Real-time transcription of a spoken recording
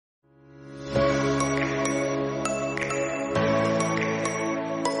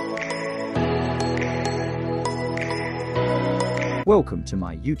Welcome to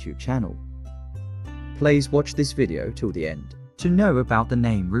my YouTube channel. Please watch this video till the end to know about the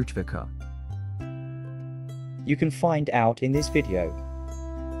name Ruthvika. You can find out in this video.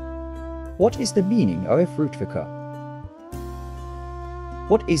 What is the meaning of Ruthvika?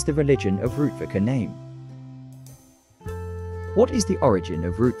 What is the religion of Ruthvika name? What is the origin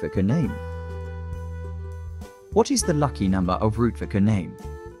of Ruthvika name? What is the lucky number of Ruthvika name?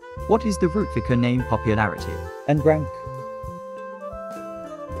 What is the Ruthvika name popularity and rank?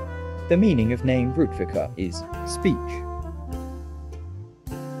 The meaning of name Ruthvika is speech.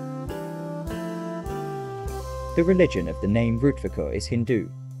 The religion of the name Ruthvika is Hindu.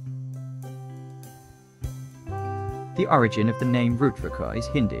 The origin of the name Ruthvika is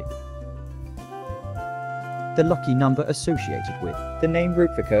Hindi. The lucky number associated with the name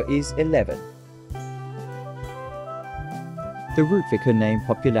Ruthvika is 11. The Ruthvika name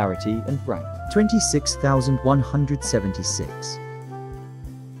popularity and rank 26,176.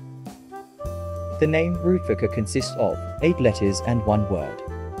 The name Ruthvika consists of 8 letters and 1 word.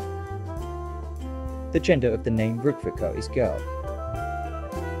 The gender of the name Ruthvika is girl.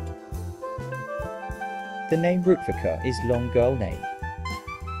 The name Ruthvika is long girl name.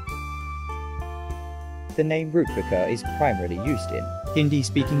 The name Ruthvika is primarily used in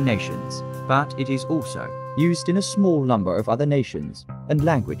Hindi-speaking nations, but it is also used in a small number of other nations and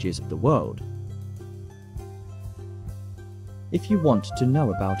languages of the world. If you want to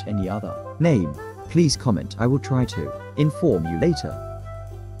know about any other name, please comment. I will try to inform you later.